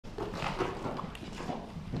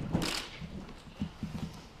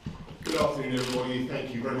Good afternoon, everybody.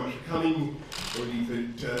 Thank you very much for coming, or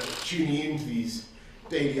indeed for tuning in to these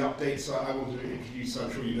daily updates. I want to introduce,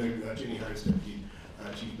 I'm sure you know, Jenny Harris, Deputy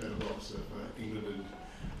Chief Medical Officer of England, and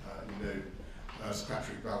you know Sir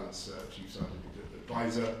Patrick Vallance, Chief Scientific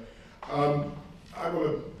Advisor. I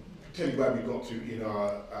want to tell you where we got to in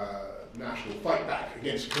our national fight back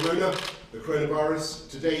against the coronavirus.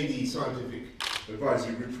 Today, the Scientific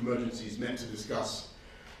Advisory Group for Emergencies met to discuss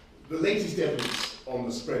the latest evidence on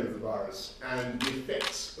the spread of the virus and the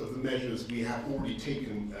effects of the measures we have already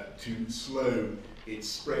taken to slow its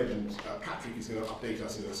spread, and Patrick is going to update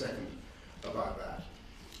us in a second about that.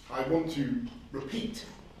 I want to repeat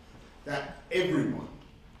that everyone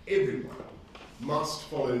must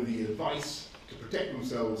follow the advice to protect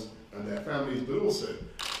themselves and their families, but also,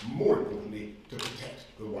 more importantly, to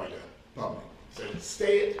protect the wider public. So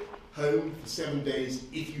stay at home for 7 days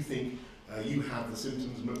if you think you have the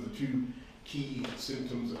symptoms. Remember the two key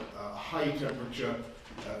symptoms: a high temperature,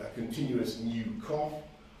 a continuous new cough.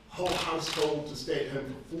 Whole household to stay at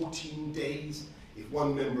home for 14 days if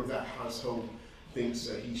one member of that household thinks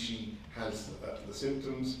she has the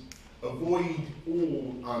symptoms. Avoid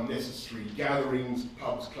all unnecessary gatherings,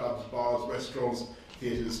 pubs, clubs, bars, restaurants,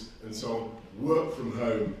 theatres, and so on. Work from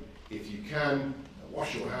home if you can.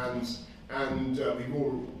 Wash your hands. And we've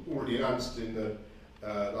already announced in the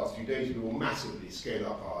last few days we will massively scale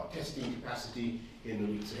up our testing capacity in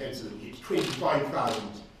the weeks ahead, so that it's 25,000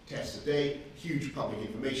 tests a day. Huge public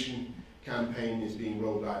information campaign is being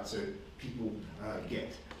rolled out so people get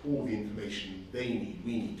all the information they need,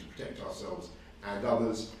 we need to protect ourselves and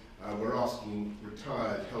others. We're asking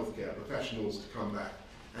retired healthcare professionals to come back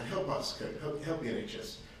and help us cope, help the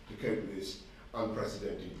NHS to cope with this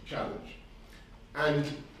unprecedented challenge. And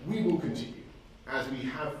we will continue, as we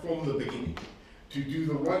have from the beginning, to do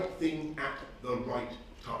the right thing at the right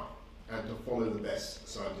time and to follow the best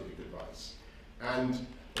scientific advice. And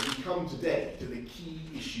we come today to the key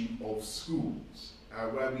issue of schools,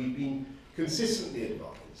 where we've been consistently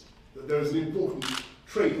advised that there is an important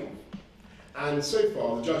trade-off. And so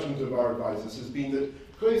far, the judgment of our advisors has been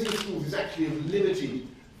that closing schools is actually of limited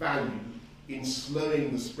value in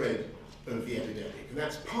slowing the spread of the epidemic. And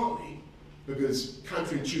that's partly because,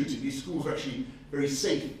 counterintuitively, schools are actually very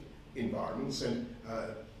safe environments, and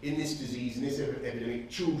in this disease, in this epidemic,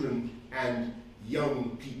 children and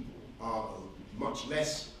young people are much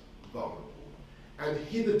less vulnerable. And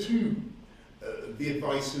hitherto, the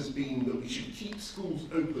advice has been that we should keep schools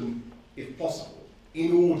open if possible,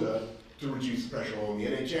 in order to reduce pressure on the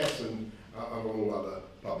NHS and on all other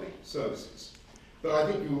public services. But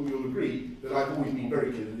I think you'll agree that I've always been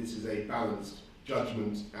very clear that this is a balanced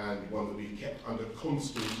judgment and one that we've kept under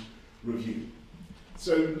constant review.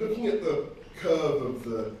 So looking at the curve of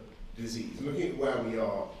the disease, looking at where we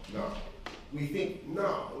are now, we think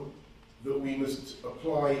now that we must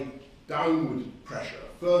apply downward pressure,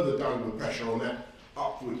 further downward pressure on that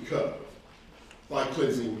upward curve by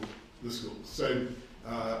closing the schools. So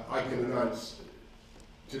I can announce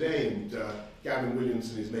today, and Gavin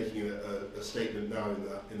Williamson is making a statement now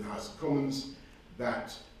in the House of Commons,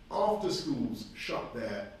 that after schools shut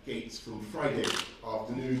their gates from Friday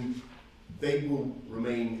afternoon, they will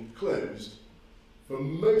remain closed for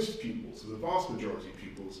most pupils, for the vast majority of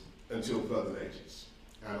pupils, until further notice.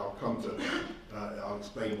 And I'll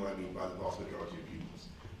explain what I mean by the vast majority of pupils.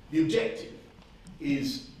 The objective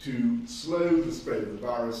is to slow the spread of the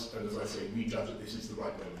virus, and as I say, we judge that this is the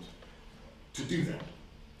right moment to do that.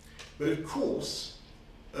 But of course,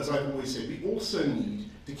 as I've always said, we also need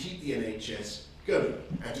to keep the NHS going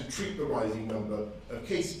and to treat the rising number of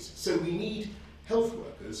cases. So we need health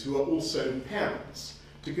workers who are also parents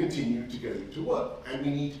to continue to go to work. And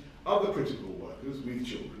we need other critical workers with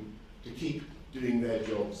children to keep doing their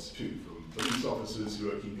jobs too, from police officers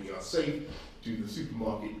who are keeping us safe, to the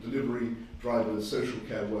supermarket delivery drivers, social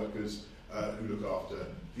care workers who look after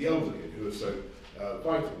the elderly and who are so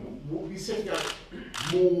vital. We'll be setting out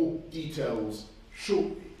more details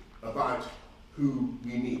shortly about whom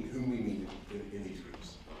we need in these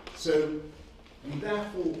groups. So we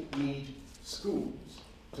therefore need schools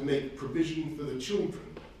to make provision for the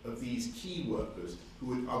children of these key workers who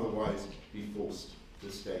would otherwise be forced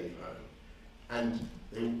to stay home. And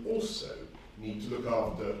they will also need to look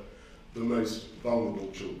after the most vulnerable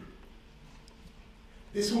children.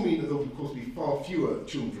 This will mean that there will, of course, be far fewer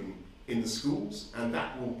children in the schools, and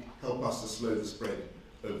that will help us to slow the spread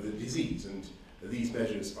of the disease. And these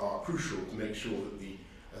measures are crucial to make sure that the,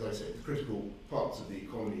 as I said, the critical parts of the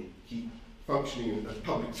economy keep functioning and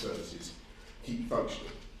public services keep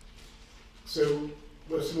functioning. So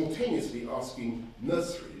we're simultaneously asking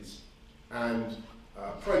nurseries and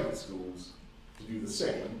private schools to do the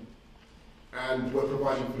same, and we're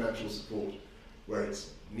providing financial support where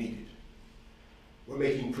it's needed. We're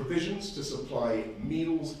making provisions to supply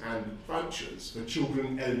meals and vouchers for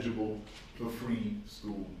children eligible for free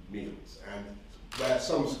school meals. And where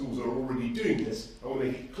some schools are already doing this, I want to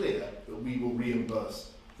make it clear that we will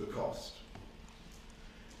reimburse the cost.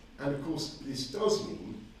 And of course, this does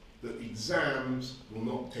mean that exams will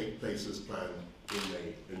not take place as planned in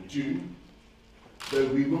May and June, though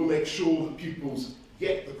we will make sure that pupils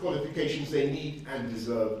get the qualifications they need and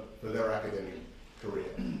deserve for their academic career.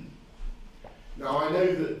 Now, I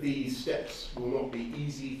know that these steps will not be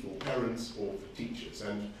easy for parents or for teachers,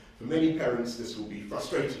 and for many parents this will be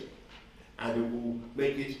frustrating, and it will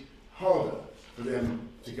make it harder for them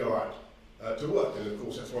to go out to work. And of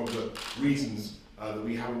course, that's one of the reasons that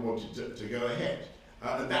we haven't wanted to go ahead.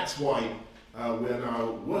 And that's why we're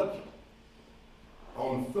now working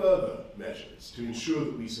on further measures to ensure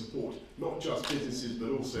that we support not just businesses but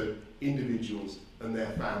also individuals and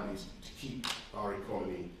their families to keep our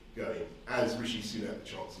economy going, as Rishi Sunak, the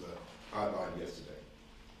Chancellor, outlined yesterday.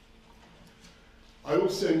 I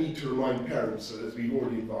also need to remind parents, as we've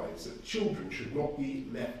already advised, that children should not be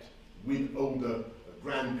left with older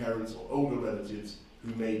grandparents or older relatives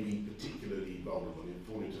who may be particularly vulnerable and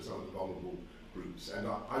fall into some of the vulnerable groups. And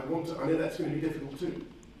I know that's going to be difficult too.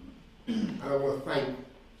 And I want to thank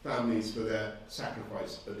families for their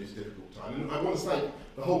sacrifice at this difficult time. And I want to thank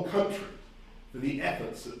the whole country for the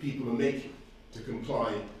efforts that people are making to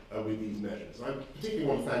comply with these measures. I particularly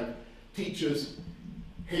want to thank teachers,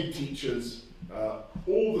 head teachers,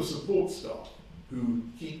 all the support staff who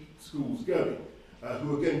keep schools going,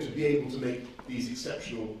 who are going to be able to make these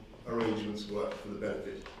exceptional arrangements work for the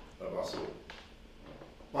benefit of us all.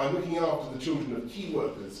 By looking after the children of key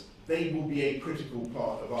workers, they will be a critical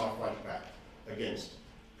part of our fight back against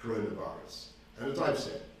coronavirus. And as I've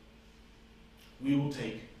said, we will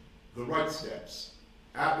take the right steps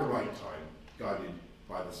at the right time, guided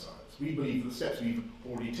by the science. We believe the steps we've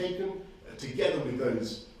already taken, together with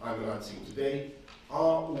those I'm announcing today,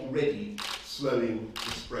 are already slowing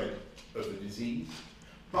the spread of the disease,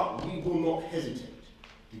 but we will not hesitate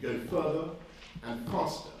to go further and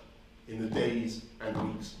faster in the days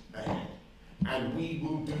and weeks ahead. And we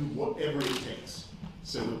will do whatever it takes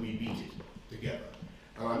so that we beat it together.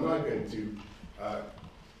 And I'm now going to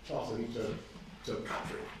pass it to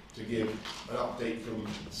Patrick to give an update from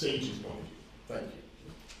SAGE's point of view. Thank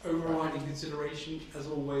you. Overriding consideration, as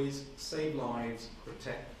always, save lives,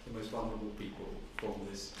 protect the most vulnerable people from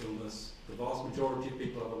this illness. The vast majority of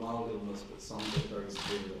people have a mild illness, but some get very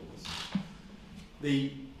severe illness.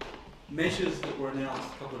 The measures that were announced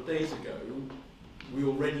a couple of days ago, we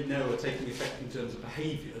already know are taking effect in terms of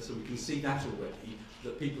behaviour, so we can see that already,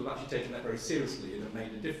 that people have actually taken that very seriously and have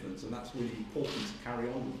made a difference, and that's really important to carry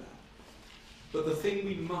on with that. But the thing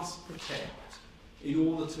we must protect in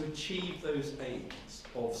order to achieve those aims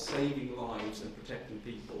of saving lives and protecting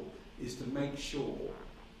people is to make sure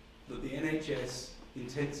that the NHS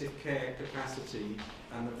intensive care capacity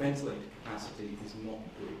and the ventilator capacity is not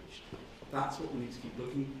breached. That's what we need to keep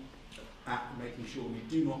looking at, making sure we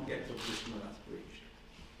do not get to a position where that's breached.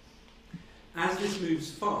 As this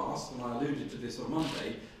moves fast, and I alluded to this on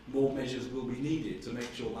Monday, more measures will be needed to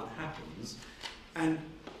make sure that happens. And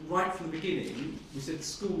right from the beginning, we said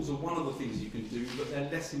schools are one of the things you can do, but they're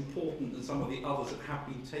less important than some of the others that have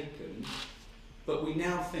been taken. But we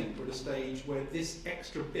now think we're at a stage where this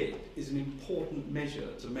extra bit is an important measure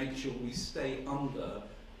to make sure we stay under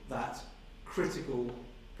that critical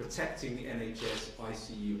protecting the NHS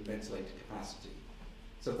ICU ventilator capacity.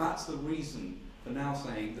 So that's the reason for now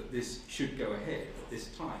saying that this should go ahead at this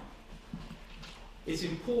time. It's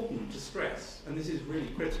important to stress, and this is really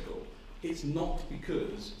critical, it's not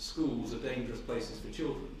because schools are dangerous places for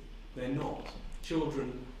children. They're not.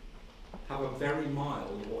 Children have a very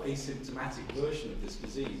mild or asymptomatic version of this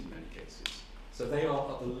disease in many cases. So they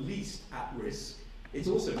are at the least at risk. It's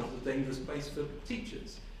also not a dangerous place for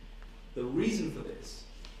teachers. The reason for this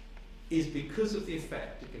is because of the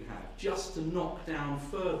effect it can have just to knock down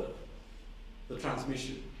further the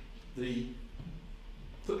transmission,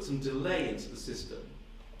 put some delay into the system,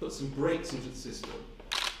 put some brakes into the system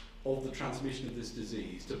of the transmission of this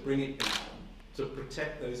disease, to bring it down, to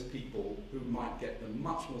protect those people who might get the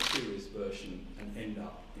much more serious version and end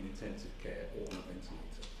up in intensive care or on a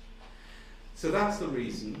ventilator. So that's the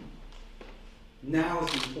reason. Now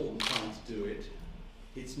is the important time to do it.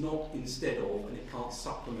 It's not instead of, and it can't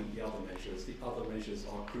supplement the other measures. The other measures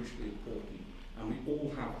are crucially important, and we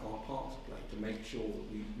all have our part to play to make sure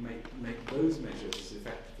that we make those measures as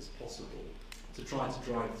effective as possible to try to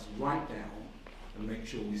drive this right down and make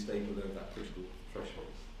sure we stay below that critical threshold.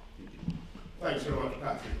 Thank you. Thanks very much,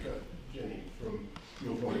 Patrick. Jenny, from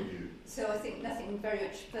your point of view? So I think nothing very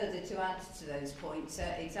much further to add to those points.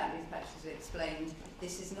 Exactly as Patrick has explained,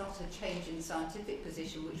 this is not a change in scientific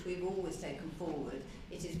position which we've always taken forward.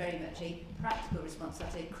 It is very much a practical response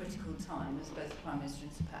at a critical time, as both the Prime Minister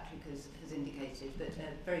and Sir Patrick has indicated, but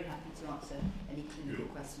very happy to answer any clinical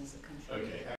questions that come through. Okay.